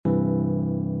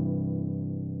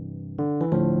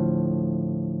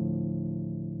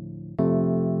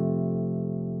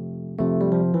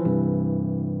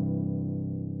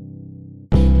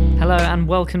and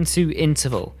welcome to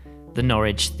Interval, the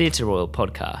Norwich Theatre Royal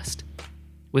podcast.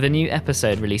 With a new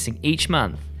episode releasing each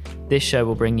month, this show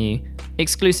will bring you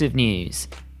exclusive news,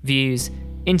 views,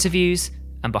 interviews,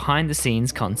 and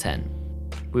behind-the-scenes content.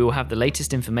 We will have the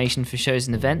latest information for shows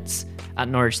and events at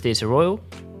Norwich Theatre Royal,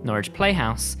 Norwich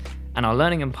Playhouse, and our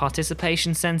Learning and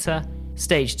Participation Centre,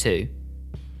 Stage 2.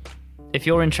 If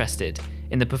you're interested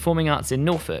in the performing arts in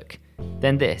Norfolk,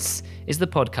 then this is the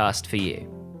podcast for you.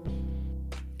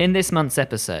 In this month's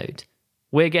episode,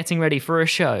 we're getting ready for a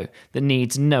show that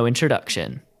needs no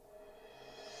introduction.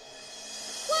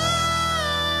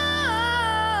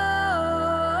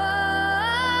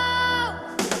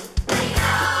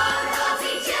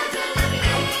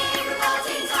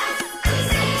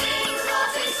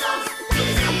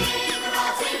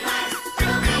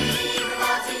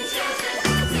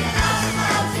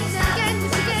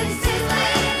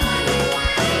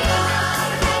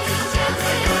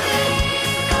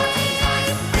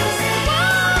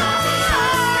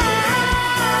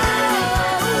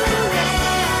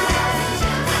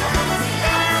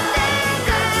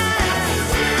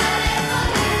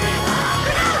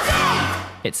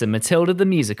 It's a Matilda The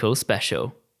Musical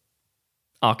special.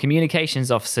 Our communications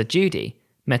officer, Judy,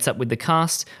 met up with the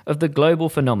cast of the global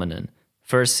phenomenon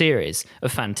for a series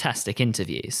of fantastic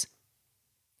interviews.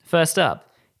 First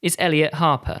up is Elliot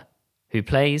Harper, who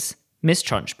plays Miss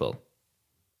Trunchbull.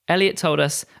 Elliot told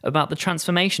us about the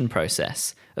transformation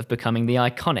process of becoming the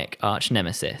iconic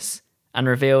arch-nemesis and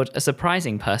revealed a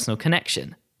surprising personal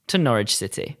connection to Norwich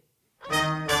City.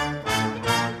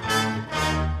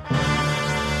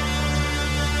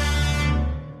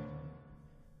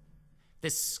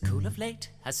 This school of late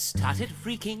has started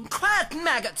reeking. Quiet,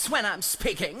 maggots, when I'm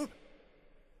speaking!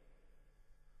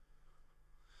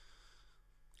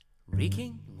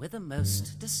 Reeking with the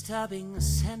most disturbing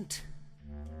scent.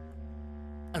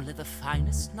 Only the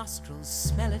finest nostrils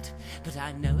smell it, but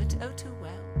I know it oh too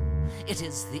well. It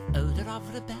is the odour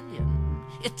of rebellion.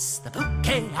 It's the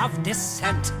bouquet of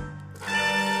dissent.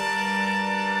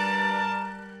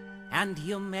 And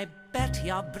you may bet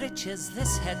your breeches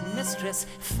this headmistress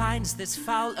finds this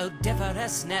foul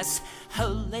odoriferousness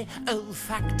wholly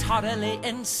olfactorily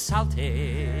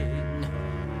insulting.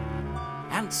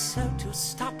 And so to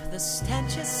stop the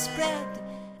stench's spread,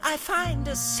 I find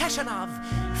a session of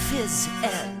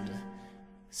phys-ed.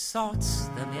 Sorts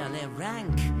the merely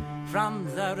rank from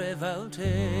the revolting.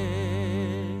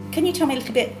 Can you tell me a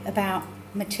little bit about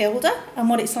Matilda and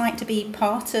what it's like to be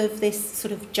part of this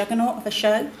sort of juggernaut of a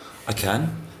show? I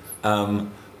can.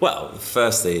 Well,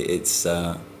 firstly, it's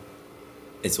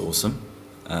awesome.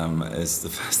 It's the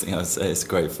first thing I would say. It's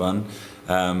great fun,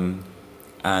 and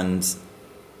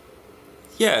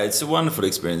yeah, it's a wonderful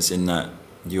experience in that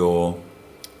you're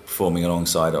performing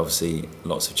alongside obviously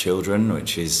lots of children,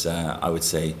 which is I would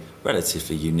say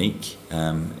relatively unique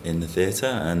in the theatre,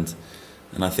 and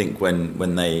I think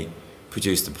when they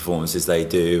produce the performances they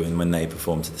do, and when they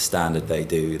perform to the standard they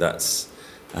do, that's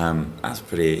a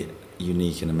pretty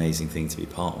unique and amazing thing to be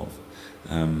part of.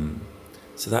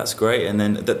 So that's great, and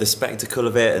then the spectacle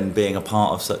of it and being a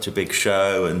part of such a big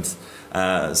show and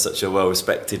such a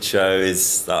well-respected show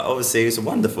is obviously it's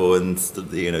wonderful, and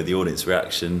the audience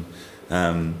reaction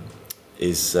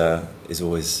is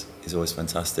always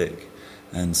fantastic,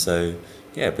 and so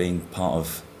yeah, being part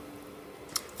of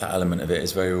that element of it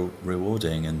is very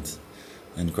rewarding and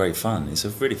great fun. It's a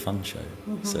really fun show.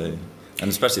 Mm-hmm. So. And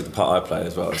especially the part I play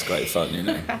as well, it's great fun,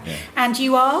 Yeah. And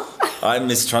you are? I'm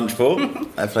Miss Trunchbull.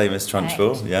 I play Miss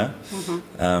Trunchbull, right. Yeah.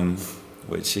 Mm-hmm.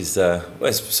 Which is,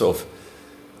 it's sort of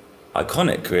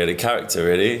iconic, really, character,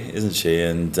 really, isn't she?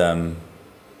 And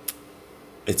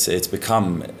it's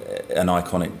become an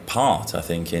iconic part, I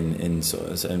think, in sort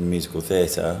of in musical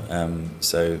theatre.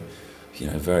 So,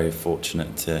 very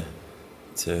fortunate to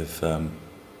have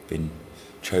been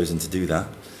chosen to do that.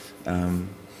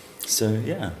 So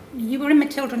yeah. You were in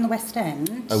Matilda in the West End.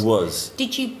 I was.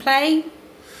 Did you play?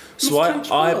 So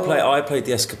I played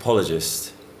the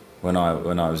escapologist when I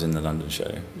was in the London show.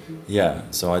 Mm-hmm. Yeah.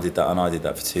 So I did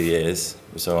that for 2 years.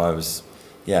 So I was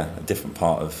a different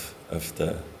part of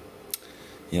the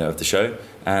of the show,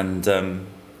 and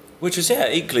which was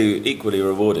equally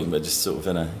rewarding, but just sort of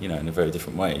in a very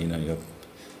different way.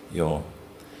 You're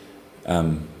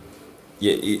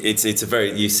it's a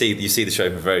very you see the show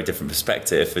from a very different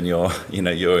perspective, and you're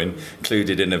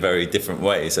included in a very different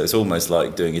way. So it's almost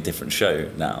like doing a different show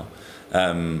now,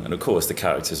 and of course the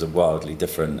characters are wildly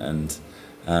different, and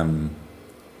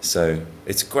so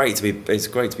it's great to be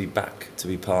back to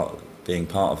be being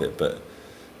part of it, but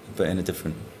in a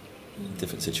different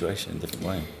situation, different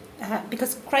way.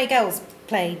 Because Craig Ells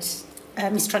played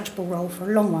Miss Trunchbull role for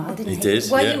a long while, didn't he? He did,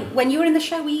 When you were in the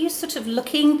show, were you sort of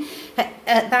looking at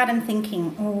that and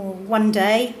thinking, oh, one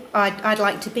day I'd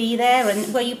like to be there?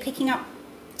 And were you picking up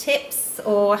tips,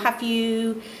 or have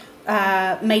you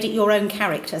made it your own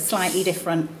character, slightly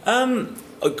different?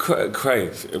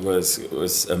 Craig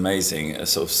was amazing,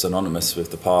 sort of synonymous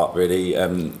with the part, really.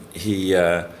 Of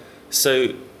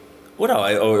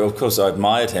course I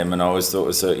admired him, and I always thought it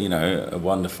was a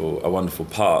wonderful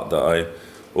part that I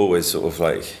always sort of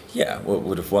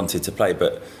would have wanted to play.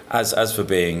 But as for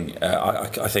being,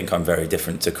 I think I'm very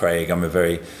different to Craig. I'm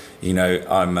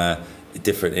I'm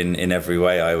different in every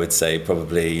way, I would say,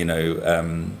 probably,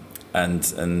 and I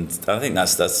think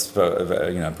that's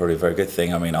probably a very good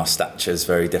thing. I mean, our stature is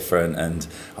very different, and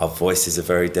our voices are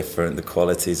very different. The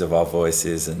qualities of our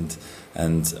voices, and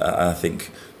I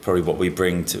think probably what we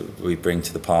bring to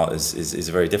the part is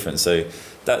very different. So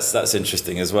that's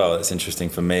interesting as well. It's interesting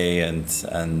for me, and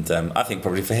I think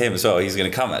probably for him as well. He's going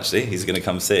to come, actually. He's going to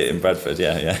come see it in Bradford.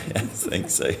 Yeah. I think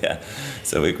so. Yeah.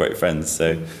 So we're great friends.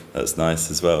 So that's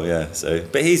nice as well. Yeah. So,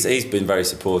 but he's been very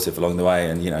supportive along the way,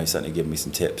 and he's certainly given me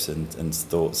some tips and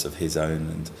thoughts of his own,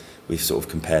 and we've sort of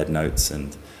compared notes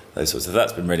and those sorts of.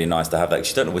 That's been really nice to have that. 'Cause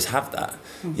you don't always have that.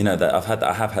 That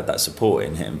I have had that support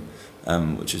in him.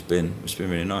 Which has been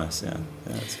really nice. Yeah,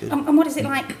 it's good. And what is it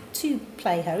like to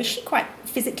play her? Is she quite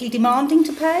physically demanding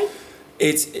to play?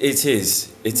 It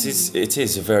is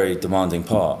a very demanding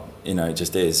part. It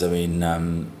just is. I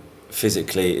mean,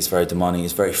 physically, it's very demanding.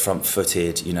 It's very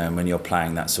front-footed. When you're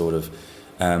playing that sort of,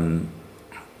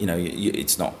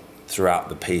 it's not throughout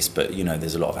the piece, but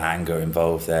there's a lot of anger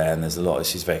involved there, and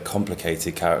she's a very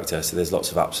complicated character. So there's lots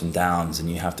of ups and downs, and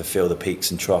you have to feel the peaks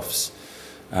and troughs.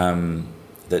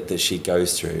 That she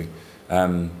goes through,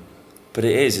 but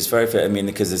it's very fit. I mean,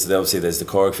 because there's the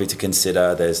choreography to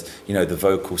consider. There's the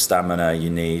vocal stamina you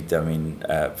need. I mean,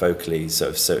 vocally,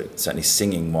 certainly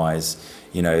singing wise,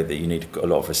 that you need a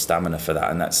lot of a stamina for that,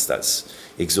 and that's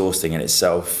exhausting in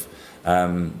itself.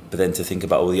 But then to think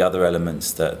about all the other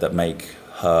elements that make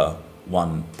her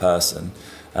one person.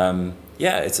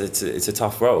 It's a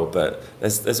tough role, but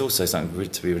there's also something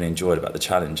to be really enjoyed about the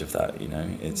challenge of that.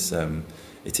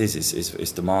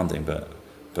 It's demanding,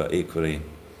 but equally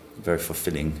very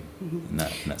fulfilling in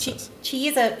that sense. She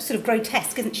is a sort of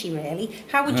grotesque, isn't she, really?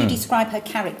 How would you describe her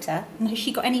character? And has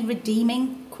she got any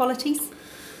redeeming qualities?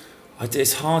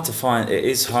 It's hard to find. It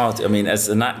is hard. I mean, as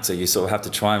an actor, you sort of have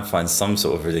to try and find some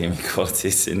sort of redeeming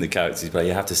qualities in the characters, but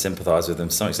you have to sympathise with them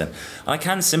to some extent. I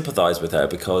can sympathise with her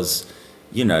because,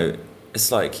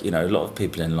 it's like, a lot of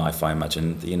people in life, I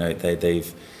imagine,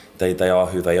 they are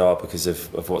who they are because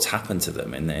of what's happened to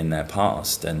them in their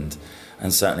past, and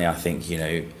certainly I think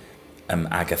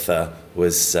Agatha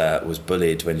was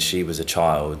bullied when she was a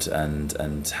child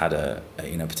and had a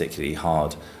particularly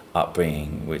hard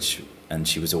upbringing, and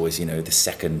she was always the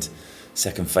second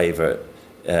favourite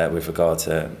with regard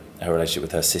to her relationship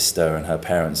with her sister, and her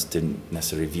parents didn't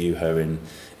necessarily view her in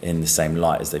the same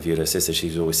light as they viewed her sister. She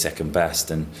was always second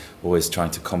best and always trying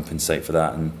to compensate for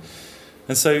that, and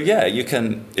so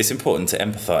it's important to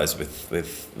empathise with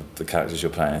the characters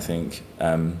you're playing, I think.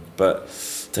 But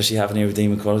does she have any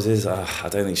redeeming qualities? I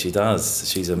don't think she does.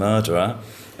 She's a murderer,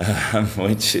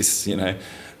 which is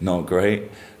not great,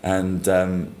 and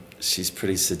she's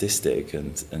pretty sadistic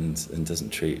and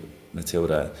doesn't treat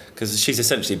Matilda, because she's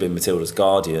essentially been Matilda's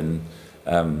guardian,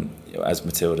 as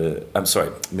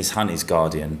Miss Honey's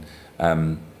guardian,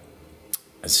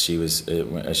 as she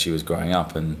was growing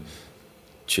up, and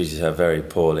treated her very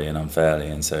poorly and unfairly,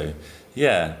 and so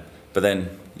but then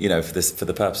for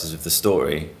the purposes of the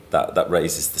story, that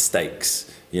raises the stakes,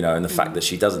 and the fact that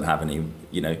she doesn't have any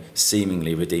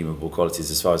seemingly redeemable qualities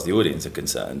as far as the audience are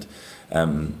concerned,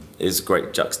 is a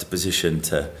great juxtaposition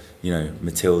to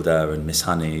Matilda and Miss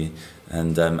Honey,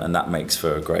 and that makes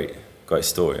for a great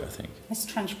story, I think. Miss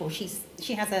Trunchbull,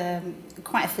 she has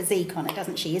quite a physique on it,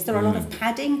 doesn't she? Is there a lot of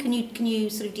padding? Can you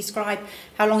sort of describe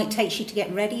how long it takes you to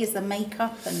get ready? Is there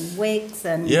makeup and wigs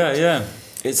and? Yeah.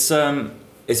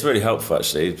 It's really helpful,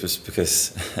 actually, just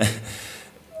because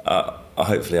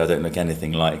hopefully I don't look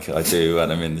anything like I do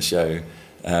when I'm in the show.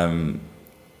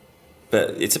 But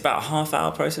it's about a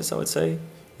half-hour process, I would say,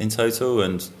 in total,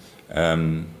 and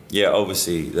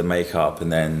obviously the makeup,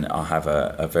 and then I'll have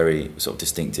a very sort of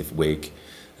distinctive wig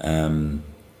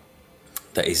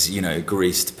that is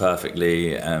greased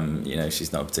perfectly.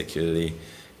 She's not a particularly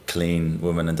clean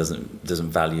woman and doesn't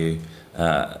value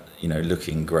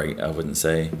looking great, I wouldn't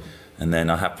say. And then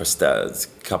I have a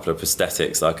couple of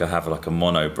prosthetics, like I have like a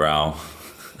monobrow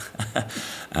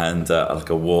and like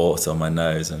a wart on my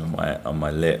nose and on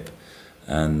my lip,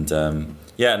 and and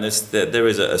there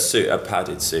is a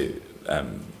padded suit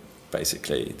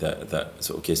basically, that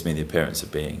sort of gives me the appearance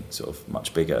of being sort of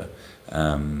much bigger,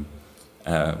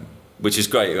 which is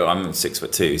great. I'm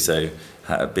 6'2", so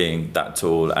being that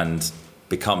tall and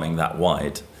becoming that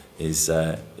wide is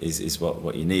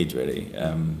what you need, really,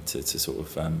 to sort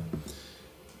of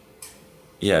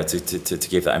to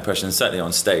give that impression. And certainly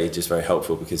on stage is very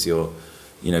helpful, because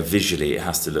visually it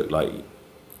has to look like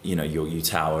you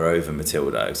tower over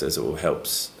Matilda, so it all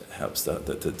helps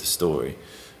the story.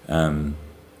 And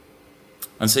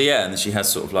so and she has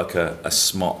sort of like a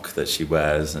smock that she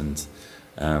wears, and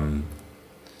the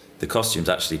costume's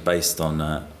actually based on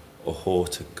a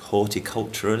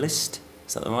horticulturalist.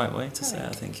 Is that the right way to say it?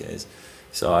 I think it is.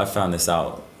 So I found this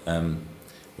out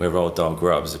where Roald Dahl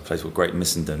grew up. There's a place called Great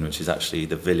Missenden, which is actually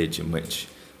the village in which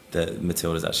the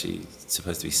Matilda's actually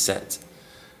supposed to be set.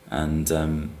 And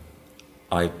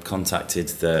I contacted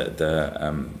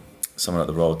someone at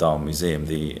the Roald Dahl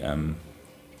Museum.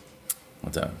 I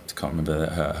can't remember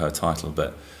her title,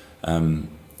 but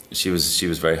she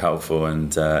was very helpful,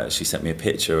 and she sent me a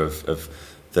picture of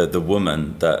the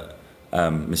woman that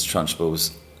Miss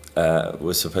Trunchbull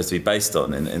was supposed to be based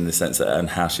on, in the sense that,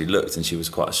 and how she looked, and she was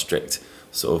quite a strict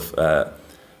sort of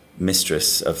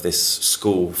mistress of this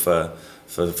school for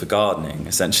gardening,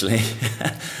 essentially.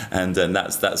 and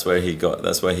that's where he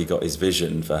got his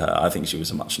vision for her. I think she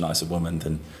was a much nicer woman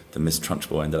than Miss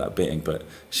Trunchbull ended up being, but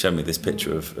she showed me this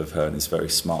picture of her in this very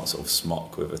smart sort of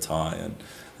smock with a tie,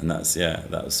 and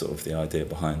that was sort of the idea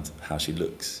behind how she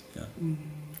looks. Yeah.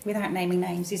 Without naming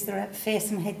names, is there a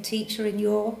fearsome head teacher in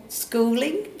your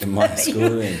schooling? In my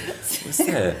schooling? Was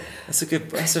there?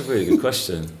 That's a really good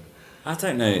question. I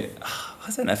don't know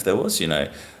if there was,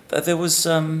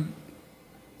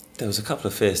 there was a couple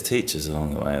of fierce teachers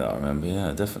along the way that I remember,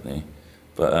 yeah, definitely.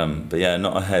 But yeah,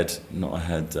 not a head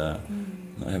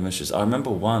mistress. I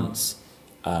remember once,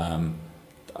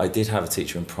 I did have a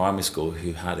teacher in primary school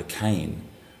who had a cane,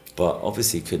 but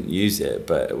obviously couldn't use it,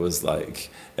 but it was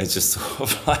just sort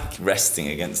of like resting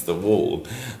against the wall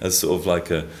as sort of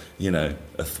like a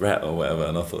threat or whatever,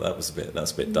 and I thought that's a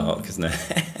bit dark, isn't it?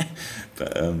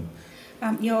 But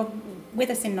you're with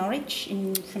us in Norwich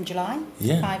from July,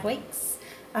 yeah. 5 weeks.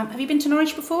 Have you been to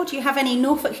Norwich before? Do you have any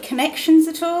Norfolk connections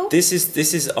at all? This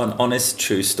is an honest,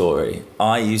 true story.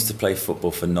 I used to play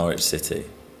football for Norwich City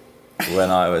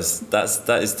when I was.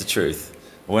 That is the truth.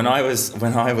 When I was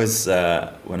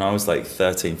like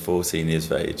 13, 14 years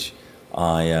of age,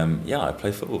 I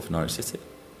played football for Norwich City.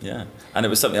 Yeah, and it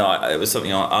was something I was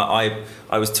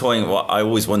toying. Well, I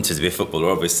always wanted to be a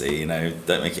footballer. Obviously,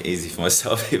 don't make it easy for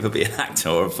myself. Either be an actor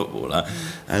or a footballer.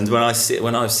 And when I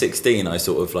was 16, I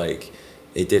sort of like.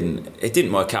 It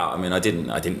didn't work out. I mean, I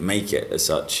didn't make it as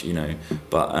such,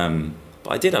 but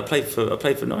I did. I played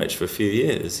for Norwich for a few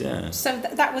years. Yeah. So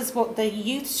that was what, the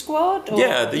youth squad? Or?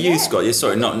 Yeah, the youth squad. Yeah,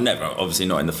 sorry, obviously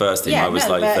not in the first team. I was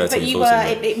 13, but you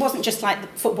 14. It wasn't just like the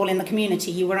football in the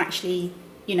community. You were actually,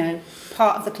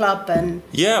 part of the club and.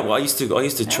 Yeah, well, I used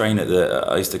to train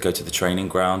I used to go to the training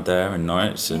ground there in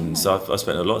Norwich, and so I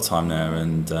spent a lot of time there,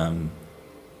 and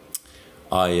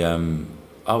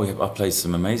I played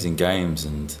some amazing games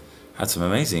and had some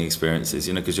amazing experiences,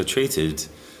 because you're treated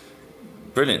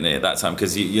brilliantly at that time,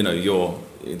 because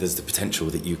there's the potential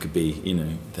that you could be,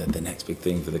 the next big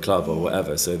thing for the club or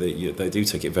whatever. So they do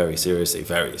take it very seriously,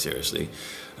 very seriously.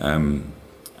 So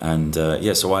I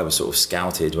was sort of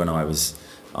scouted when I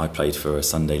played for a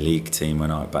Sunday league team when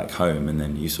I was back home, and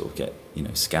then you sort of get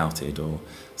scouted, or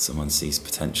someone sees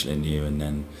potential in you, and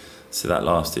then. So that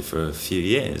lasted for a few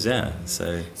years, yeah.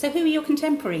 So who are your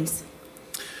contemporaries?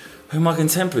 Who are my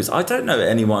contemporaries? I don't know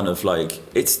anyone of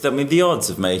the odds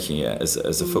of making it as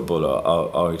a footballer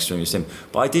are extremely slim.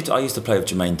 But I used to play with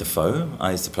Jermaine Defoe.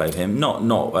 I used to play with him, not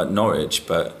at Norwich,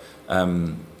 but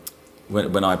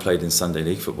when I played in Sunday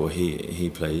League football, he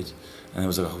played. And there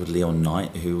was a guy called Leon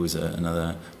Knight, who was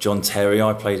another. John Terry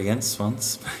I played against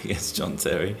once, against John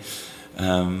Terry.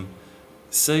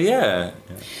 So yeah.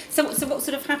 So what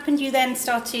sort of happened? You then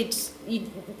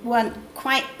you weren't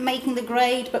quite making the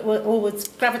grade, but were always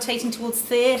gravitating towards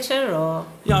theatre, or?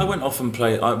 Yeah, I went off and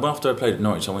played. After I played at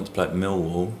Norwich, I went to play at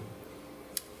Millwall.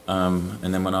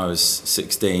 And then when I was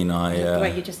 16,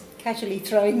 Wait, you're just casually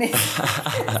throwing this.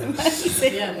 It's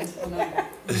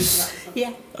amazing.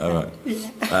 Yeah. All right.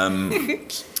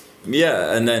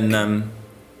 Yeah. And then.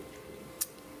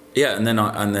 And then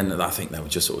I think they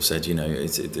just sort of said,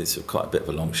 it's quite a bit of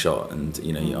a long shot, and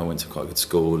I went to quite a good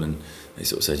school, and they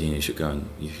sort of said, you should go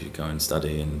and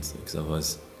study, and because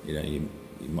otherwise, you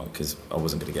might, because I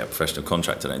wasn't going to get a professional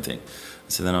contract, I don't think.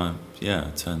 So then I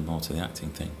turned more to the acting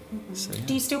thing. So, yeah.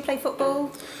 Do you still play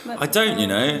football? I don't.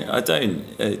 I don't.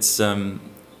 It's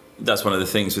that's one of the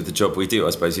things with the job we do.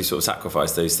 I suppose you sort of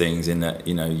sacrifice those things in that,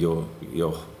 you know, your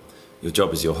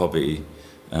job is your hobby,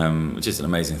 which is an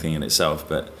amazing thing in itself.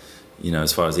 But, you know,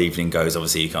 as far as evening goes,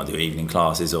 obviously you can't do evening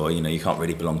classes, or, you know, you can't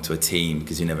really belong to a team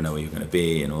because you never know where you're going to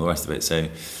be and all the rest of it. So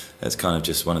that's kind of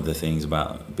just one of the things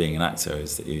about being an actor,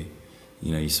 is that you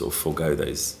sort of forego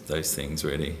those things,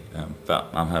 really. But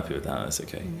I'm happy with that. That's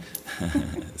okay.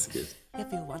 That's good.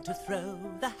 If you want to throw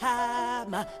the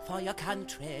hammer for your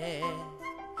country,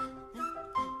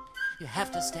 you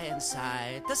have to stay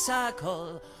inside the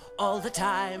circle all the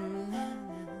time.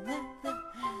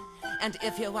 And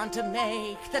if you want to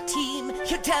make the team,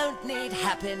 you don't need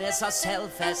happiness or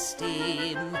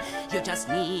self-esteem. You just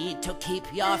need to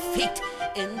keep your feet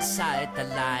inside the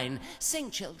line. Sing,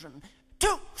 children.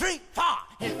 2, 3, 4.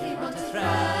 If you want to throw the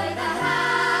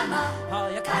hammer for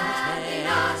your country,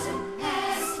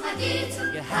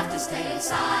 you have to stay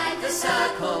inside the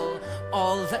circle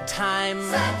all the time.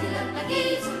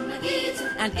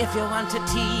 And if you want to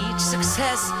teach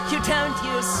success, you don't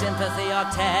use sympathy or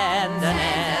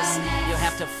tenderness. You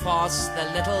have to force the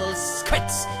little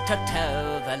squits to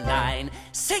toe the line.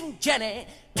 Sing, Jenny.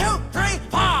 2, 3,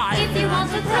 4. If you want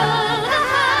to throw the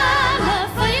hammer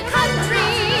for your country,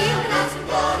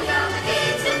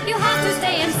 you have to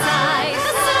stay inside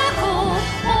the circle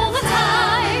all the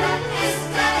time.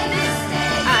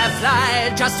 I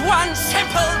applied just one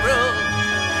simple rule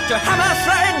to hammer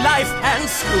throwing life and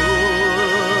school.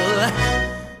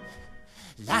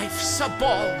 Life's a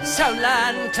ball, so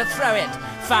learn to throw it.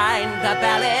 Find the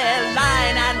belly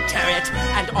line and tow it,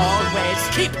 and always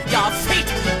keep your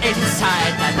feet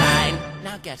inside the line.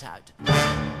 Now get out.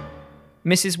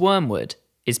 Mrs. Wormwood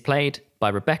is played by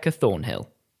Rebecca Thornhill.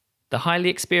 The highly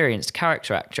experienced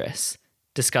character actress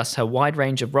discussed her wide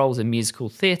range of roles in musical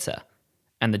theatre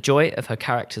and the joy of her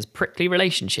character's prickly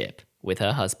relationship with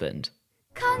her husband.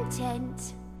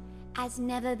 Content has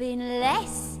never been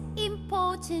less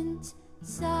important,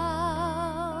 so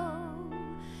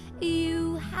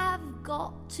you have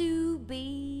got to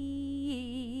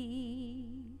be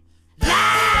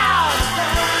loud.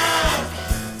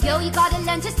 Yo, you gotta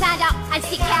learn to stand up and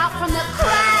stick out from the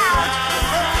crowd.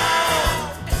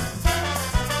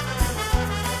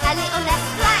 A little less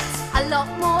flat, a lot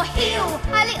more heel.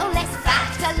 A little less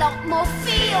fact, a lot more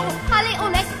feel. A little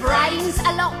less brains,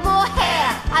 a lot more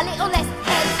hair. A little less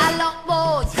head, a lot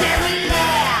more derriere.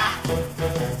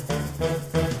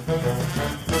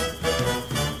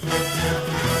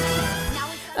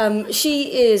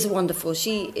 She is wonderful.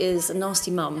 She is a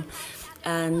nasty mum,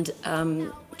 and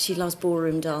she loves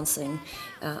ballroom dancing.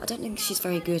 I don't think she's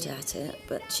very good at it,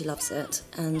 but she loves it,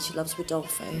 and she loves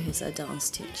Rodolfo, who's her dance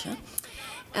teacher.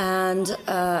 And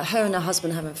her and her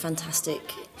husband have a fantastic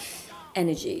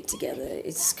energy together.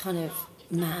 It's kind of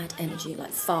mad energy,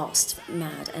 like fast,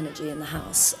 mad energy in the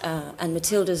house. And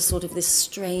Matilda's sort of this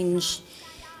strange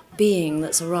being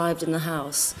that's arrived in the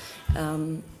house,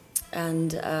 and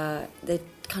they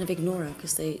kind of ignore her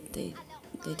because they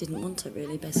didn't want her,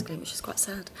 really, basically, which is quite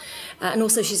sad. And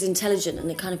also she's intelligent,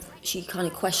 and she kind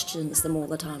of questions them all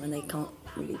the time, and they can't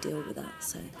really deal with that.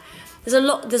 So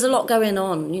there's a lot going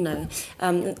on, you know,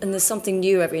 and there's something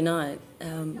new every night.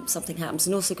 Something happens,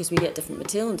 and also because we get different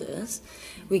Matildas,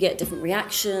 we get different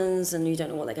reactions, and you don't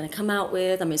know what they're going to come out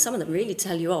with. I mean, some of them really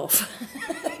tell you off.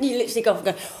 You literally go off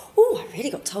and go, "Oh, I really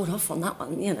got told off on that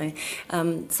one," you know.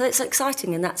 So it's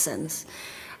exciting in that sense.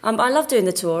 I love doing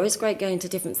the tour. It's great going to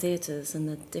different theatres and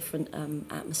the different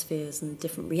atmospheres and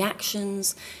different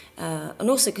reactions.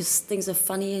 And also because things are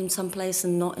funny in some place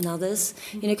and not in others.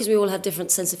 You know, because we all have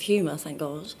different sense of humour, thank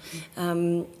God.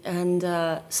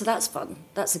 So that's fun.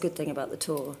 That's a good thing about the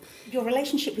tour. Your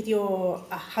relationship with your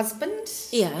husband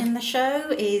Yeah. in the show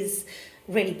is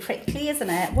really prickly, isn't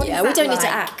it? What is Yeah, that we don't like? need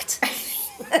to act.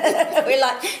 We're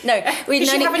like, no, we've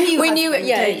known have a new husband,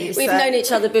 don't you, we've so? known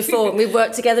each other before. We've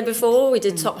worked together before. We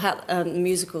did Top Hat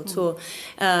musical tour,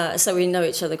 so we know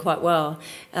each other quite well.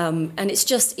 And it's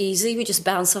just easy. We just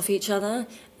bounce off each other.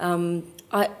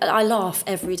 I laugh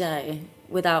every day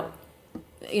without,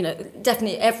 you know,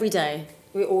 definitely every day.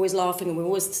 We're always laughing, and we're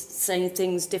always saying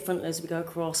things different as we go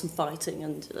across and fighting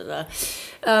and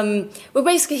well,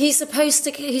 basically, he's supposed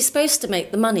to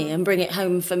make the money and bring it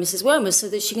home for Mrs. Wormwood so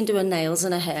that she can do her nails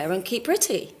and her hair and keep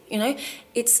pretty. You know,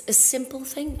 it's a simple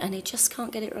thing, and he just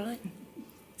can't get it right.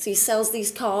 So he sells these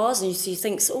cars, and he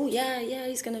thinks, oh yeah,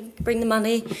 he's going to bring the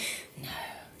money. No,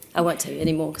 I won't tell you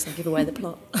anymore because I'll give away the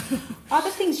plot. Are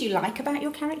there things you like about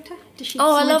your character? Does she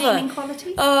Oh, I have love redeeming her.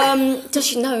 qualities? Does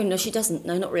she? No, she doesn't.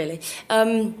 No, not really.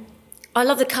 I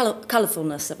love the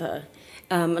colourfulness of her.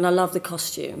 And I love the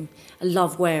costume. I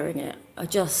love wearing it.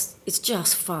 It's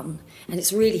just fun. And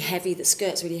it's really heavy. The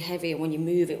skirt's really heavy. And when you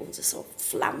move, it all just sort of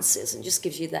flounces and just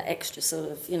gives you that extra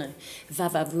sort of,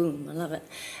 va-va-voom. I love it.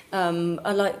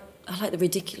 I like the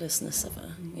ridiculousness of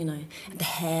her, And the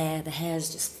hair's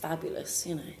just fabulous,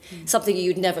 Something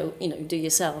you'd never, do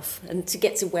yourself. And to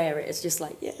get to wear it, it's just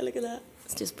like, yeah, look at that.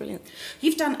 It's just brilliant.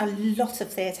 You've done a lot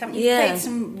of theatre, haven't you? Yeah. You've played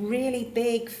some really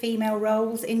big female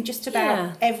roles in just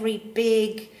about every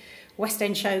big West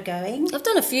End show going. I've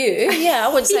done a few, I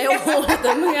wouldn't say all of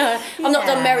them. I've not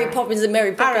done Mary Poppins and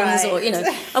Mary Poppins,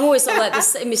 right. I'm always sort of like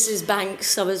this Mrs.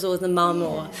 Banks, I was always the mum,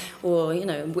 or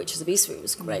Witches of Eastwick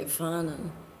was great fun.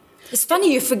 And it's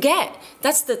funny, you forget.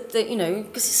 That's the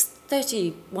because it's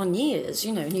 31 years,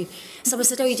 and someone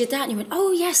said, oh, you did that? And you went,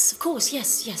 oh, yes, of course,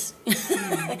 yes.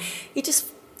 You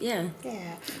just, Yeah.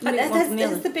 And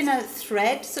has there been a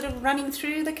thread sort of running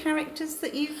through the characters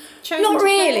that you've chosen? Not to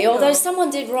really, play, although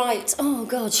someone did write, oh,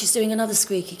 God, she's doing another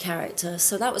squeaky character.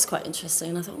 So that was quite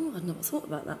interesting. And I thought, I'd never thought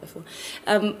about that before.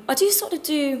 I do sort of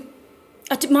do...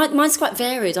 mine's quite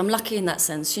varied. I'm lucky in that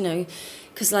sense,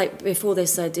 because like before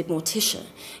this I did Morticia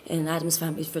in Addams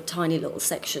Family for a tiny little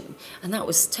section, and that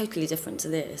was totally different to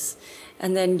this.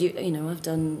 And then I've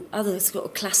done other sort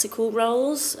of classical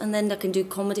roles, and then I can do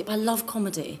comedy. But I love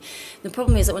comedy. The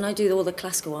problem is that when I do all the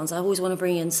classical ones, I always want to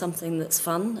bring in something that's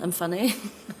fun and funny.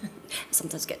 I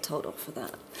sometimes get told off for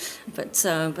that,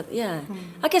 but yeah,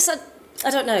 I guess I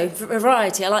don't know,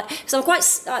 variety. I like, so I'm quite,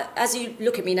 as you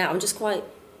look at me now, I'm just quite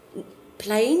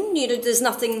plain, there's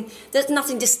nothing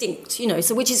distinct,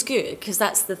 so which is good, because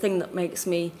that's the thing that makes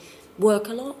me work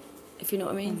a lot, if you know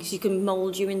what I mean, because you can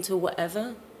mould you into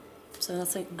whatever. So I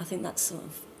think that's sort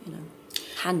of,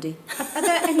 handy. Are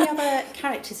there any other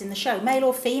characters in the show, male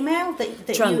or female, that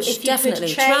Trunch, if you definitely.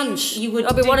 could change, Trunch. you would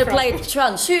want to play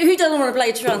Trunch. Who doesn't want to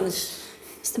play Trunch?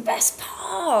 It's the best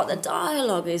part. The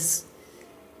dialogue is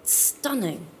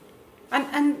stunning.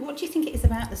 And what do you think it is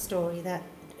about the story that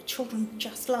children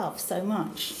just love so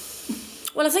much?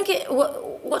 Well, I think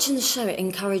watching the show, it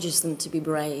encourages them to be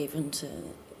brave and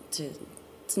to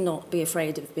not be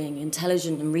afraid of being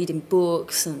intelligent and reading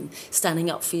books and standing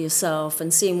up for yourself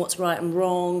and seeing what's right and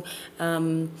wrong.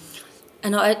 And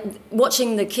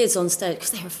watching the kids on stage,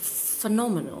 because they're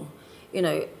phenomenal,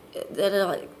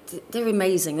 they're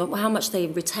amazing, how much they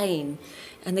retain.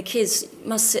 And the kids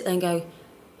must sit there and go,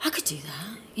 I could do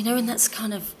that, and that's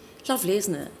kind of lovely,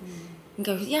 isn't it? And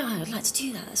go, yeah, I'd like to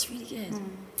do that, that's really good.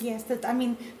 Yes, the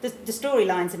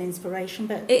storyline's an inspiration,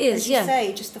 but it is, as you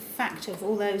say, just the fact of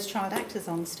all those child actors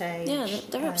on stage. Yeah,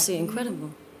 they're absolutely incredible.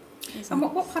 And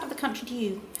what part of the country do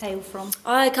you hail from?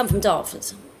 I come from Dartford,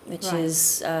 which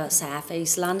is south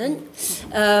east London,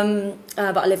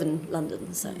 but I live in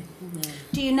London, so... Yeah.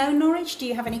 Do you know Norwich? Do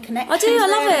you have any connections? I do, I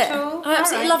love there it. At all? I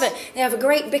absolutely love it. They have a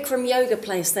great Bikram yoga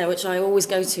place there, which I always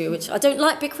go to, which I don't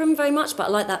like Bikram very much, but I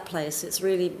like that place. It's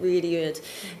really, really good.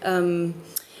 And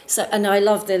I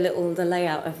love the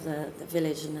layout of the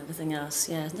village and everything else.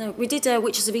 Yeah, no, we did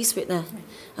Witches of Eastwick there.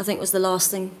 I think was the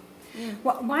last thing. Yeah.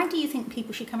 Why do you think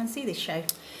people should come and see this show?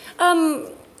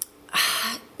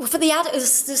 Well, for the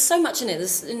adults, there's so much in it.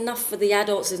 There's enough for the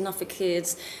adults, there's enough for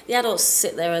kids. The adults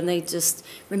sit there and they just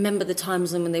remember the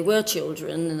times when they were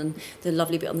children, and the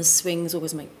lovely bit on the swings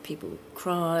always make people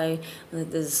cry.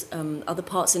 There's other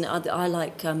parts in it. I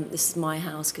like This Is My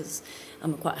House, because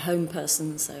I'm quite a home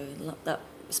person, so that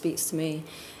speaks to me.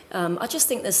 I just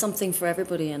think there's something for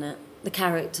everybody in it. The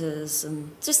characters,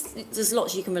 and just there's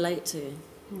lots you can relate to.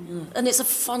 And it's a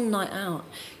fun night out.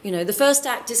 The first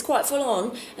act is quite full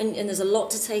on, and there's a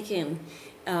lot to take in,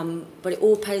 but it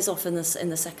all pays off in the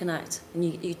second act, and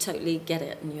you totally get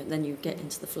it, and then you get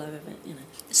into the flow of it.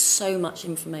 There's so much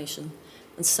information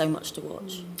and so much to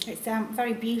watch. It's a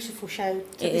very beautiful show.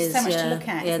 There's so much to look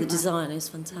at. Yeah, the design is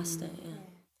fantastic. Yeah.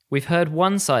 We've heard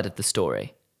one side of the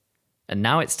story, and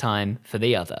now it's time for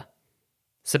the other.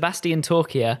 Sebastien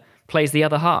Torkia plays the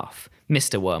other half,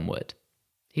 Mr. Wormwood.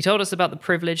 He told us about the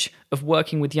privilege of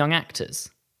working with young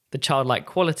actors, the childlike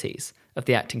qualities of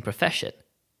the acting profession,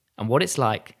 and what it's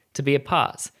like to be a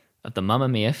part of the Mamma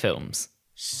Mia films.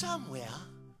 Somewhere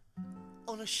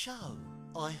on a show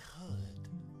I heard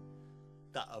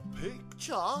that a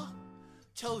picture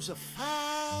tells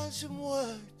 1,000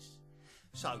 words.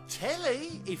 So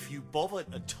telly, if you bother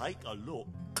to take a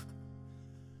look,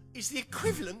 is the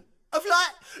equivalent of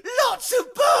lots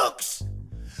of books.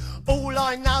 All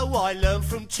I know I learned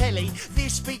from telly,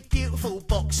 this big beautiful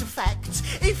box of facts.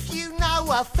 If you know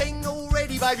a thing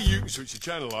already, baby, you can switch the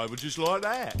channel over just like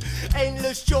that.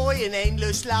 Endless joy and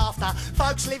endless laughter,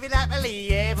 folks living happily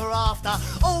ever after.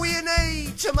 All you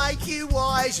need to make you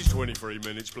wise is 23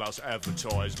 minutes plus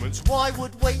advertisements. Why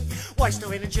would we waste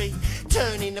our energy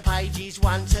turning the pages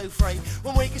 1, 2, 3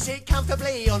 when we can sit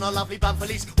comfortably on our lovely bumper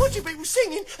list, watching people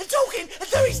singing and talking and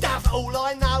doing stuff? All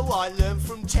I know I learned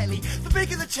from telly. The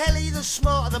bigger the telly, the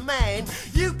smarter the man.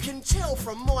 You can tell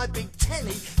from my big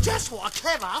telly just what a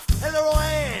clever fella I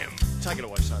am. Take it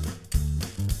away, son.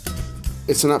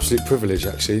 It's an absolute privilege,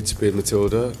 actually, to be in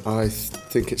Matilda. I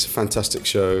think it's a fantastic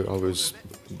show. I was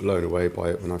blown away by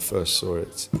it when I first saw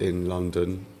it in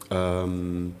London.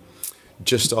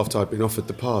 Just after I'd been offered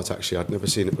the part, actually. I'd never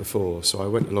seen it before, so I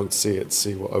went along to see it, to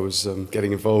see what I was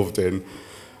getting involved in.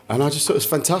 And I just thought it was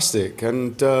fantastic.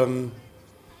 And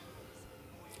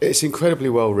it's incredibly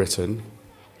well written.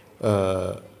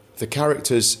 The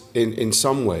characters, in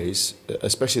some ways,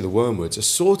 especially the Wormwoods, are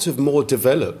sort of more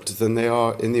developed than they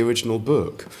are in the original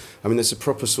book. I mean, there's a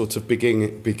proper sort of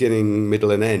beginning,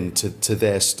 middle and end to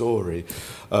their story.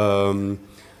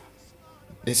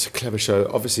 It's a clever show.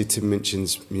 Obviously, Tim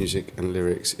Minchin's music and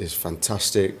lyrics is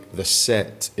fantastic. The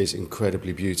set is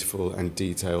incredibly beautiful and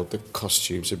detailed. The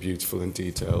costumes are beautiful and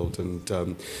detailed. And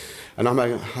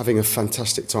I'm having a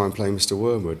fantastic time playing Mr.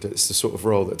 Wormwood. It's the sort of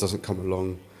role that doesn't come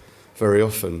along very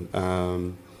often,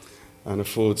 and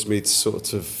affords me to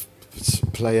sort of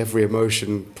play every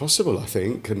emotion possible, I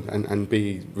think, and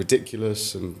be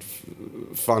ridiculous and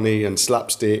funny and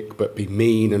slapstick, but be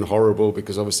mean and horrible,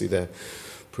 because obviously they're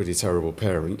pretty terrible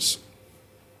parents.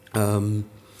 And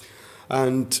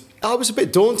I was a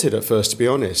bit daunted at first, to be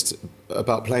honest,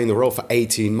 about playing the role for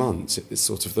 18 months. It's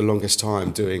sort of the longest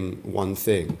time doing one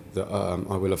thing that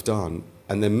I will have done.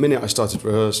 And the minute I started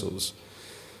rehearsals,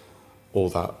 all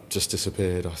that just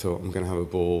disappeared. I thought, I'm going to have a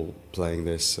ball playing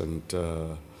this, and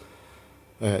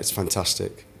it's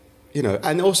fantastic. You know,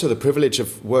 and also the privilege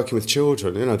of working with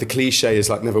children. You know, the cliche is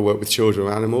like never work with children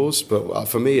or animals, but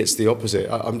for me it's the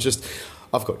opposite.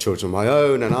 I've got children of my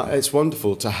own, and it's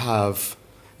wonderful to have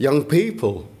young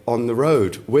people on the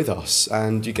road with us,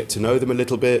 and you get to know them a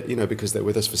little bit, you know, because they're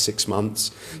with us for 6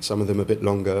 months, some of them a bit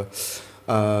longer.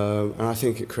 And I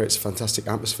think it creates a fantastic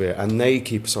atmosphere, and they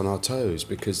keep us on our toes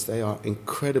because they are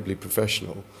incredibly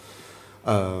professional,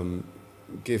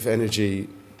 give energy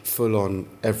full on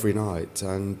every night,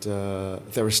 and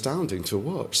they're astounding to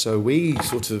watch. So we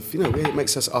sort of, you know, it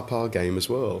makes us up our game as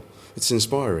well. It's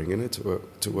inspiring, you know,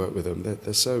 to work with them.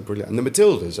 They're so brilliant. And the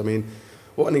Matildas, I mean,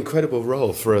 what an incredible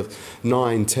role for a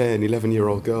 9, 10,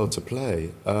 11-year-old girl to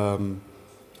play.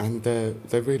 And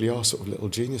they really are sort of little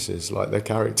geniuses, like their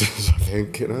characters, I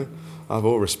think, you know. I have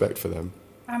all respect for them.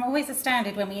 I'm always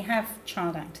astounded when we have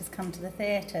child actors come to the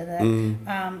theatre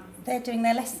that they're doing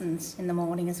their lessons in the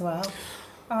morning as well,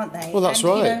 aren't they? Well, that's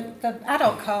right. You know, the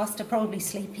adult cast are probably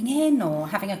sleeping in or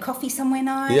having a coffee somewhere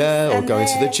nice. Yeah, or going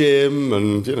to the gym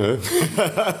and, you know,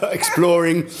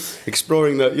 exploring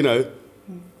the, you know,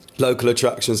 local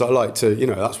attractions. I like to, you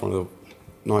know, that's one of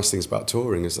the nice things about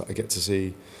touring, is that I get to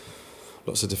see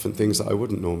lots of different things that I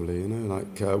wouldn't normally, you know.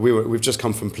 Like we've just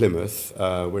come from Plymouth.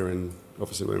 We're in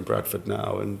Bradford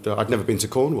now, and I'd never been to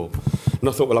Cornwall. And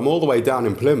I thought, well, I'm all the way down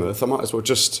in Plymouth. I might as well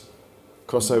just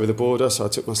cross over the border. So I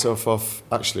took myself off,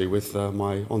 actually, with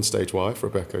my onstage wife,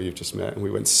 Rebecca, you've just met, and we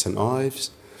went to St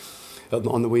Ives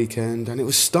on the weekend, and it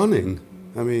was stunning.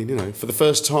 I mean, you know, for the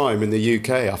first time in the UK,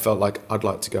 I felt like I'd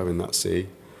like to go in that sea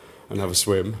and have a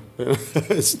swim.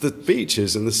 It's the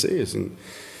beaches and the sea is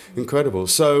incredible.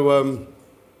 So,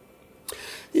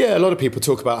 yeah, a lot of people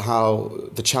talk about how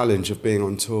the challenge of being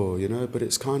on tour, you know, but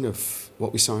it's kind of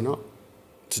what we sign up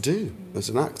to do as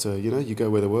an actor, you know. You go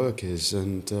where the work is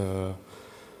and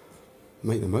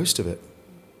make the most of it.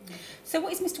 So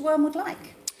what is Mr. Wormwood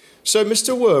like? So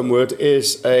Mr. Wormwood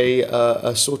is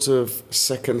a sort of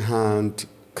second-hand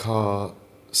car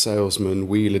salesman,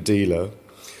 wheeler dealer,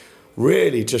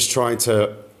 really just trying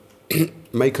to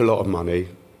make a lot of money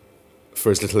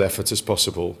for as little effort as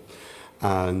possible,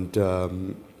 and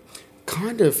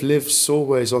kind of lives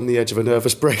always on the edge of a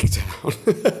nervous breakdown.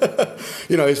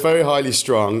 You know, he's very highly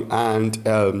strung,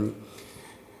 and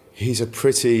he's a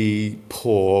pretty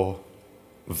poor,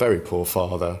 very poor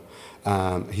father.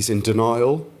 He's in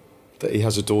denial that he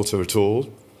has a daughter at all,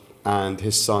 and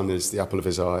his son is the apple of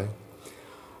his eye.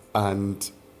 And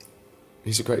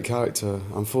he's a great character.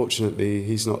 Unfortunately,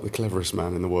 he's not the cleverest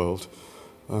man in the world.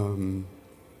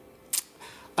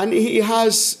 And he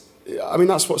has, I mean,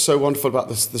 that's what's so wonderful about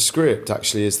the script,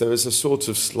 actually, is there is a sort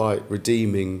of slight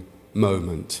redeeming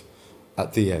moment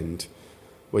at the end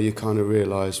where you kind of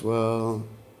realise, well,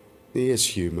 he is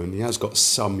human. He has got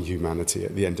some humanity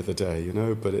at the end of the day, you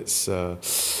know, but it's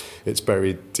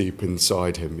buried deep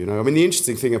inside him, you know. I mean, the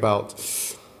interesting thing about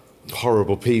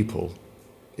horrible people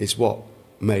is what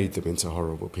made them into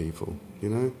horrible people, you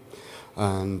know,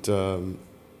 and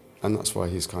that's why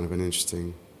he's kind of an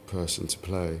interesting person to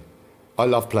play. I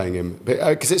love playing him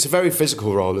because it's a very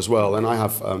physical role as well, and I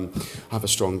have a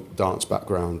strong dance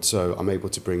background, so I'm able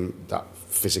to bring that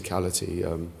physicality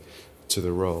to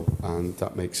the role, and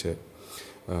that makes it,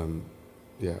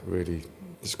 really,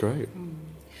 it's great.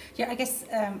 Yeah, I guess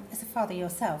as a father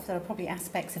yourself, there are probably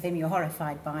aspects of him you're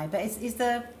horrified by, but is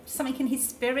there something in his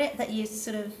spirit that you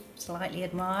sort of slightly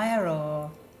admire,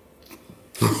 or?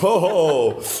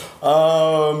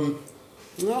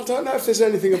 I don't know if there's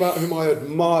anything about him I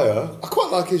admire. I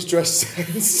quite like his dress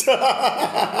sense.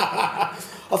 I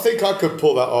think I could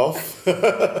pull that off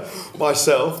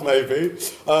myself, maybe.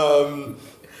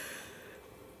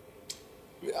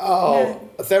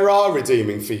 There are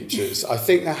redeeming features. I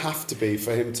think there have to be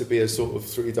for him to be a sort of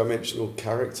three-dimensional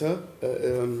character.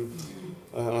 And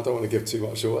I don't want to give too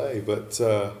much away, but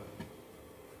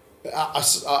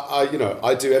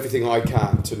I do everything I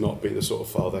can to not be the sort of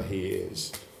father he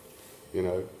is. You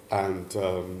know, and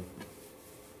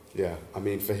I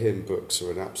mean, for him, books are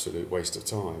an absolute waste of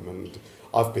time, and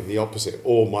I've been the opposite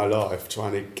all my life,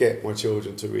 trying to get my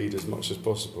children to read as much as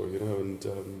possible, you know,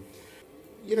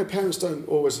 and parents don't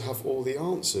always have all the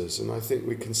answers, and I think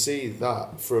we can see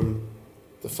that from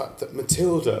the fact that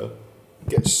Matilda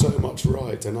gets so much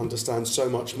right and understands so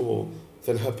much more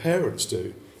than her parents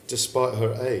do, despite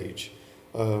her age.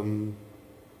 Now,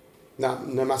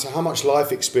 no matter how much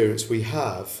life experience we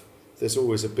have, there's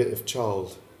always a bit of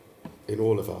child in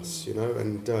all of us, you know,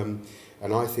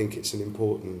 and I think it's an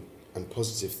important and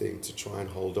positive thing to try and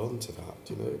hold on to that,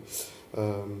 you know.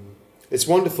 It's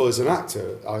wonderful as an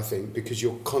actor, I think, because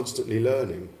you're constantly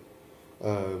learning.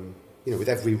 With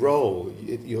every role,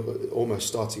 you're almost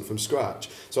starting from scratch.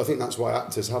 So I think that's why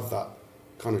actors have that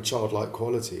kind of childlike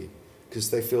quality,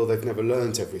 because they feel they've never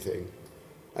learnt everything.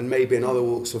 And maybe in other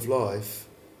walks of life,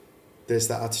 there's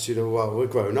that attitude of, well, we're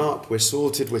grown up, we're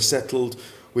sorted, we're settled,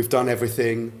 we've done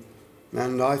everything.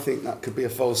 And I think that could be a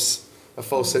false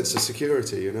sense of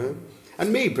security, you know.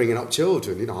 And me bringing up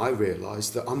children, you know, I realise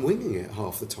that I'm winging it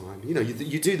half the time. You know,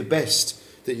 you do the best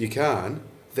that you can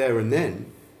there and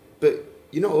then, but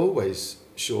you're not always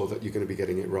sure that you're going to be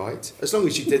getting it right, as long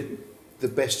as you did the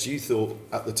best you thought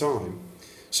at the time.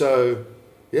 So,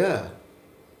 yeah,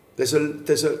 there's a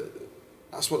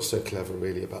that's what's so clever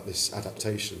really about this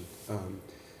adaptation,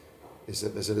 is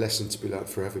that there's a lesson to be learnt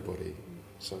for everybody.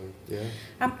 So, yeah.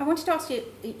 I wanted to ask you,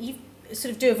 you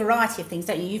sort of do a variety of things,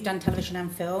 don't you? You've done television and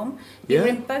film. You were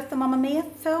in both the Mamma Mia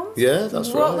films? Yeah, that's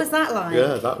right. What was that like?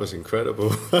 Yeah, that was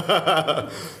incredible.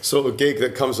 Sort of gig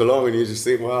that comes along and you just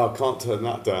think, wow, I can't turn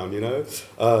that down, you know?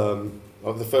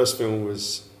 The first film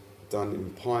was done in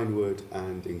Pinewood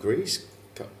and in Greece,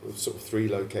 sort of 3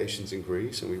 locations in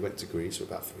Greece, and we went to Greece for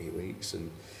about 3 weeks,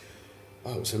 and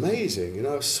it was amazing, you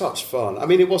know, it was such fun. I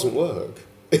mean, it wasn't work.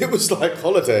 It was like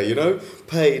holiday, you know,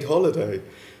 paid holiday.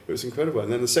 It was incredible.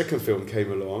 And then the second film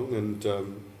came along, and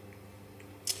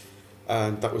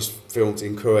that was filmed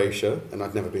in Croatia, and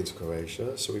I'd never been to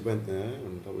Croatia, so we went there,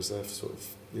 and I was there for sort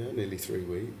of nearly 3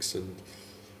 weeks, and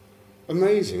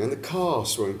amazing. And the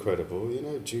cast were incredible, you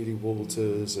know, Julie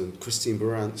Walters and Christine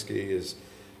Baranski is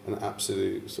an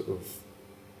absolute sort of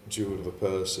jewel of a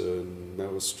person,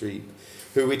 Meryl Streep,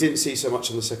 who we didn't see so much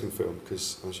in the second film,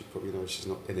 because as you probably know, she's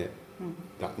not in it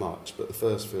that much, but the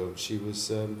first film, she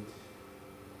was...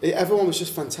 everyone was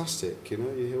just fantastic, you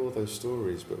know. You hear all those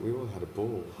stories, but we all had a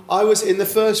ball. I was in the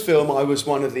first film. I was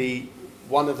one of the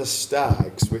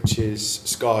stags, which is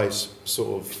Sky's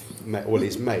sort of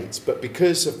his mates. But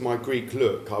because of my Greek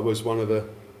look, I was one of the.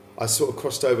 I sort of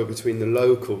crossed over between the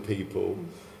local people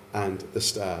and the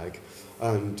stag,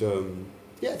 and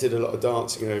did a lot of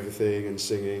dancing and everything and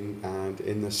singing. And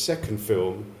in the second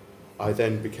film, I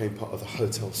then became part of the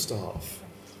hotel staff.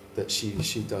 That she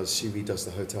redoes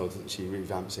the hotel, she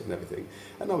revamps it and everything.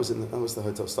 And I was the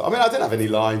hotel staff. I mean, I didn't have any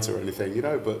lines or anything, you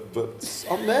know, but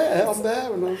I'm there,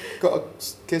 and I got a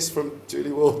kiss from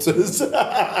Julie Walters. And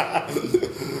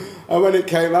when it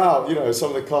came out, you know,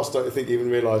 some of the cast I don't think even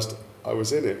realised I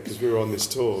was in it, because we were on this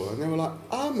tour, and they were like,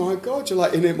 "Oh my God, you're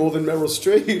like in it more than Meryl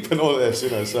Streep," and all this, you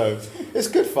know. So it's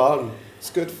good fun. It's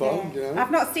good fun, you know.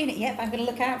 I've not seen it yet, but I'm going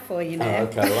to look out for you now. Oh,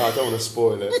 okay, well, I don't want to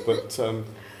spoil it, but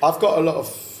I've got a lot of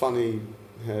funny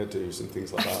hairdos and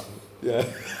things like that. Yeah.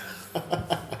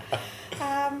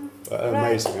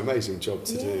 Amazing job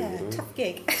to do. You know? Tough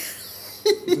gig.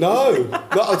 No,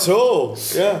 not at all.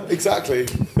 Yeah, exactly.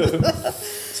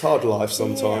 It's hard life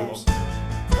sometimes.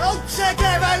 All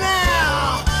together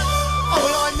now!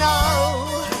 All I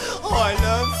know, I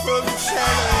learned from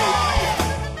telly.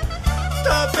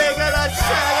 The bigger the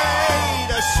telly,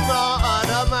 the smarter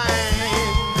the man.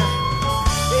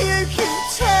 You can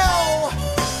tell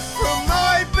from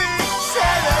my big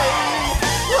telly,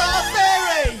 what a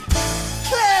very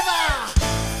clever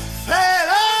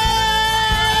fella.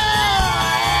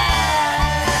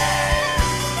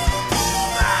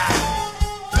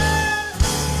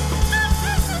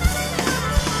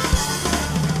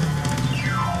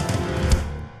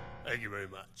 Thank you very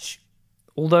much.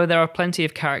 Although there are plenty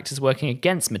of characters working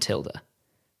against Matilda,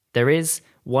 there is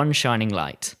one shining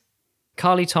light.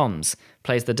 Carly Thoms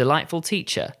plays the delightful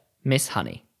teacher, Miss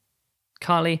Honey.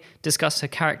 Carly discussed her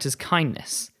character's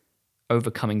kindness,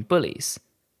 overcoming bullies,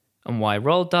 and why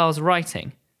Roald Dahl's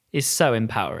writing is so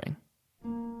empowering.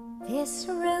 This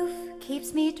roof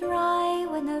keeps me dry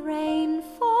when the rain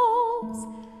falls.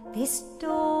 This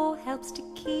door helps to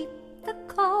keep the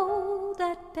cold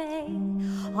at bay.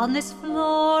 On this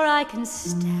floor I can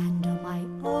stand on my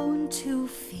own 2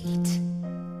 feet.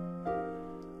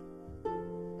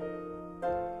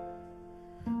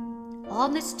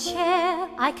 On this chair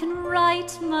I can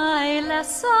write my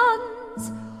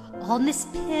lessons. On this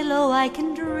pillow I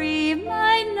can dream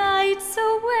my nights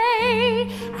away.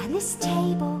 And this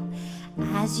table,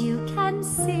 as you can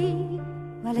see,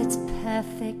 well, it's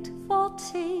perfect for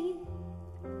tea.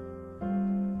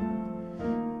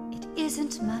 It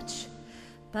isn't much,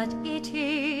 but it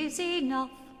is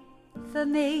enough for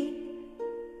me.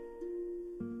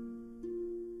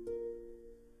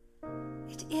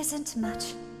 It isn't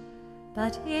much,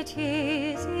 but it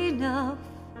is enough.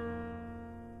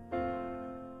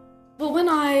 Well, when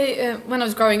I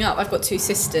was growing up, I've got 2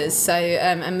 sisters, so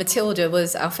and Matilda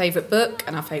was our favourite book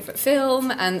and our favourite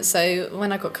film, and so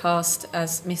when I got cast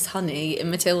as Miss Honey in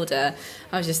Matilda,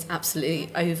 I was just absolutely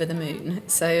over the moon.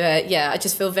 So I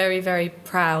just feel very, very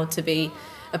proud to be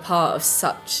a part of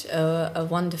such a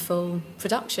wonderful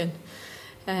production.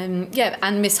 And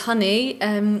Miss Honey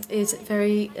is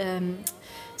very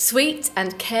sweet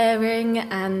and caring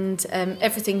and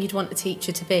everything you'd want a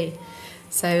teacher to be.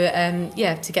 So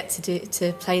to get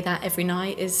to play that every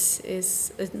night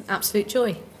is an absolute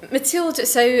joy. Matilda.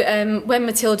 So when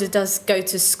Matilda does go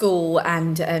to school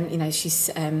and she's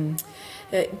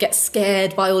gets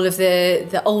scared by all of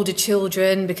the older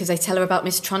children because they tell her about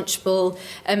Miss Trunchbull.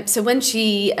 So when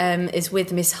she is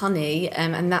with Miss Honey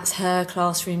and that's her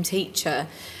classroom teacher.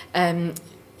 I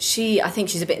think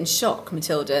she's a bit in shock,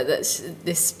 Matilda, that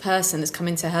this person has come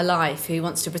into her life who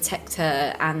wants to protect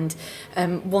her and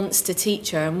wants to teach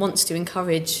her and wants to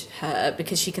encourage her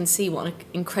because she can see what an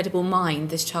incredible mind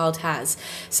this child has.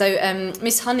 So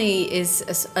Miss Honey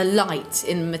is a light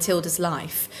in Matilda's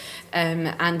life,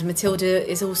 and Matilda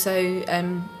is also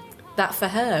that for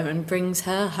her and brings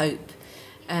her hope.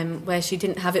 Where she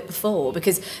didn't have it before,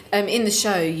 because in the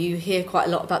show you hear quite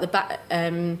a lot about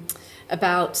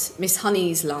about Miss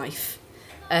Honey's life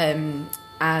and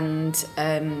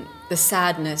the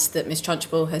sadness that Miss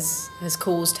Trunchbull has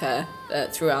caused her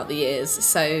throughout the years.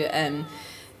 So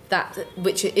that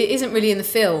which it isn't really in the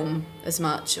film as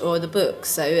much or the book.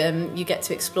 So you get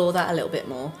to explore that a little bit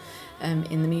more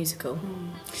in the musical.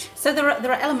 So there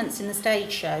are elements in the stage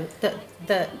show that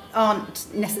aren't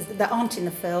in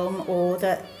the film or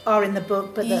that are in the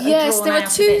book, but that yes, are there drawn are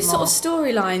out two a bit sort more. of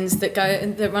storylines that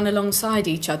run alongside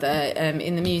each other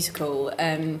in the musical,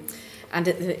 and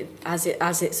as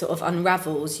it sort of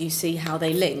unravels, you see how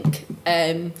they link,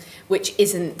 which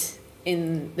isn't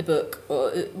in the book,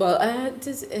 or and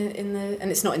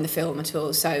it's not in the film at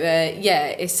all. So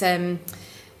it's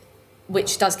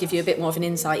which does give you a bit more of an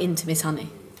insight into Miss Honey.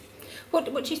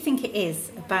 What do you think it is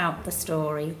about the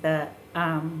story that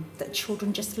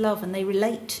children just love and they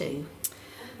relate to?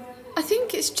 I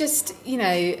think it's just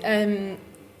the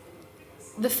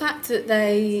fact that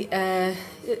the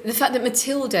fact that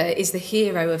Matilda is the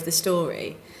hero of the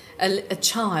story, a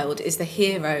child is the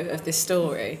hero of the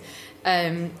story,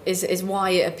 is why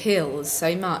it appeals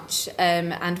so much.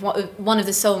 And one of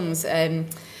the songs,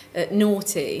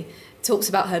 Naughty, talks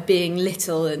about her being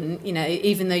little, and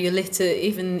even though you're little,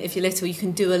 even if you're little, you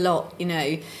can do a lot.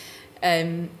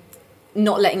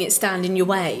 Not letting it stand in your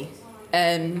way,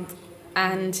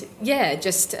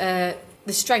 just the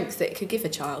strength that it could give a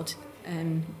child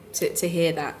to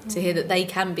hear that they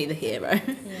can be the hero.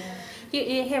 Yeah.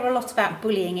 You hear a lot about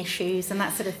bullying issues and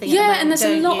that sort of thing. Yeah, and there's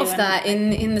a lot of that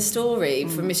in the story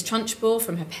from Miss Trunchbull,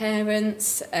 from her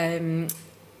parents.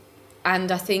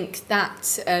 And I think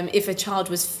that if a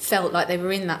child felt like they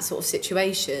were in that sort of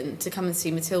situation, to come and see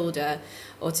Matilda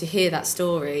or to hear that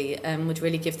story would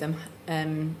really give them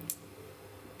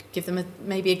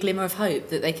maybe a glimmer of hope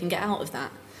that they can get out of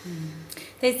that.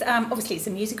 There's obviously it's a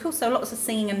musical, so lots of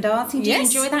singing and dancing. Do you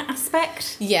enjoy that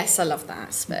aspect? Yes, I love that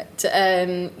aspect.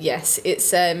 Yes,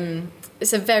 it's a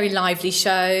very lively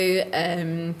show.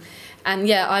 And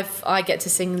yeah, I get to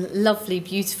sing lovely,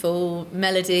 beautiful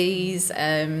melodies,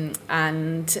 the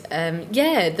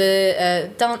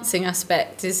dancing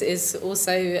aspect is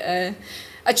also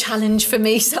a challenge for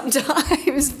me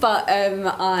sometimes, but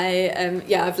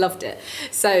I've loved it.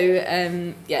 So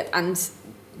and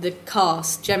the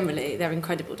cast generally, they're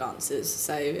incredible dancers.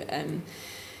 So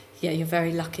you're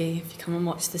very lucky if you come and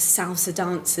watch the salsa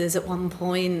dancers at one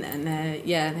point, and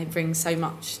they bring so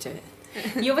much to it.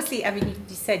 You obviously, you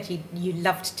said you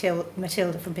loved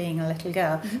Matilda from being a little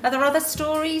girl. Mm-hmm. Are there other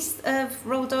stories of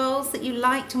Roald Dahl's that you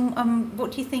liked, and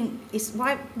what do you think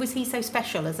why was he so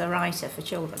special as a writer for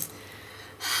children?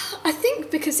 I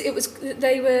think because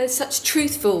they were such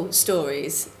truthful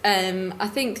stories. I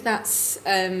think that's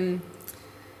and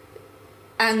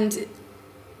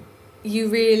you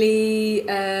really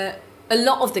a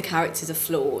lot of the characters are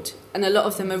flawed, and a lot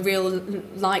of them are real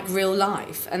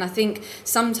life. And I think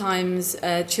sometimes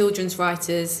children's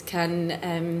writers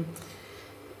can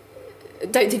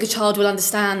don't think a child will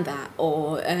understand that,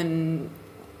 or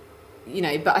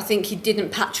but I think he didn't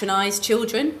patronise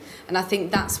children, and I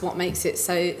think that's what makes it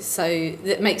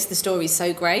that makes the stories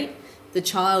so great. The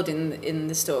child in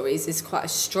the stories is quite a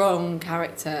strong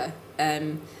character.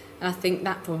 And I think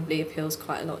that probably appeals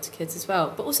quite a lot to kids as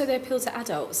well. But also they appeal to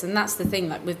adults. And that's the thing,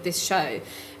 like with this show,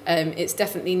 it's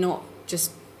definitely not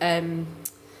just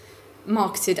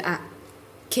marketed at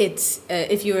kids.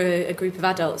 If you were a group of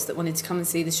adults that wanted to come and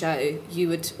see the show, you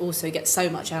would also get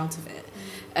so much out of it.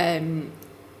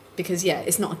 Because,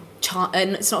 it's not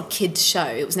a kid's show.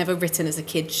 It was never written as a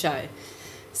kid's show.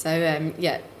 So,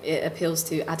 it appeals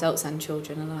to adults and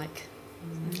children alike.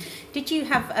 Did you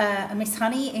have a Miss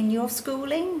Honey in your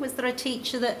schooling? Was there a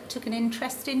teacher that took an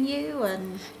interest in you?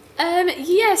 And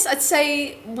yes, I'd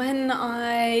say when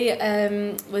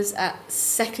I was at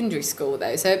secondary school,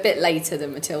 though, so a bit later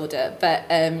than Matilda, but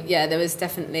there was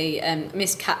definitely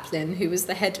Miss Kaplan, who was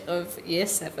the head of Year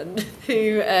 7,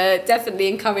 who definitely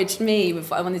encouraged me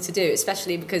with what I wanted to do,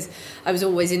 especially because I was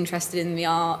always interested in the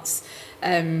arts.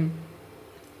 She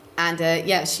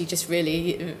just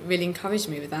really, really encouraged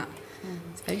me with that.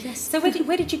 So, yes. So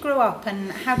where did you grow up,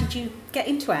 and how did you get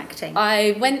into acting?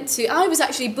 I was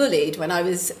actually bullied when I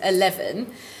was 11,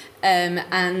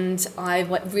 and I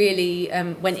really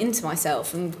went into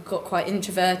myself and got quite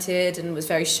introverted and was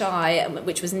very shy,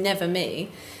 which was never me.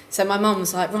 So my mum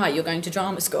was like, right, you're going to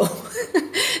drama school.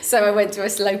 So I went to a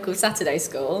local Saturday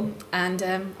school, and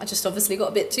I just obviously got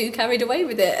a bit too carried away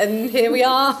with it, and here we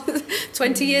are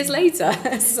 20 years later.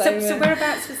 So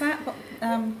whereabouts was that?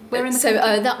 Where in the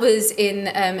country? That was in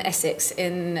Essex,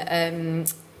 in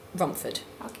Romford.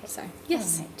 Okay. So,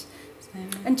 yes.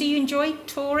 Right. And do you enjoy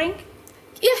touring?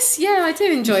 Yes, I do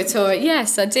enjoy touring.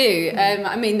 Yes, I do.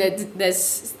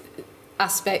 There's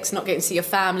aspects not getting to see your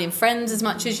family and friends as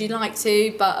much as you'd like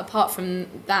to, but apart from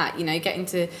that, getting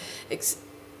to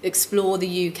explore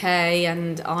the UK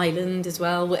and Ireland as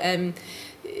well.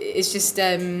 It's just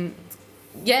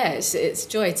it's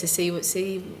joy to see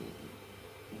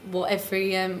what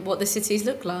the cities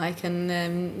look like,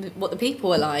 and what the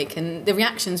people are like, and the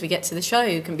reactions we get to the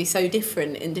show can be so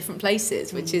different in different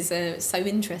places, which is so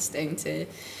interesting to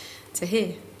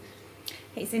hear.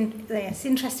 It's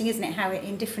interesting, isn't it, how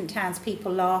in different towns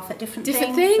people laugh at different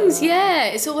things.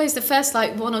 It's always the first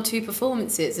 1 or 2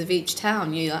 performances of each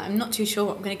town. You're like, I'm not too sure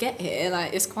what I'm going to get here.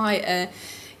 Like, it's quite and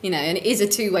it is a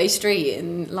two-way street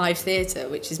in live theatre,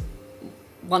 which is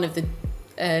one of the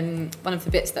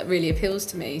bits that really appeals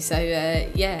to me. So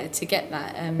to get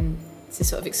that, to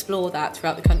sort of explore that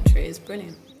throughout the country is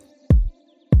brilliant.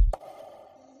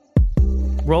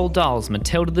 Roald Dahl's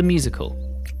Matilda the Musical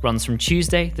runs from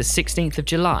Tuesday the 16th of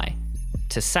July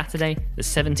to Saturday the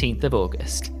 17th of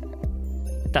August.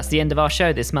 That's the end of our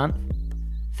show this month.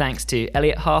 Thanks to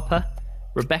Elliot Harper,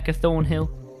 Rebecca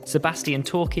Thornhill, Sebastien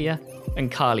Torkia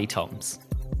and Carly Thoms.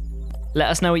 Let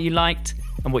us know what you liked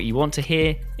and what you want to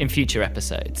hear in future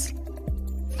episodes.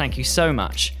 Thank you so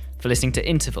much for listening to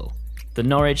Interval, the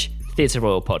Norwich Theatre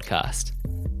Royal podcast.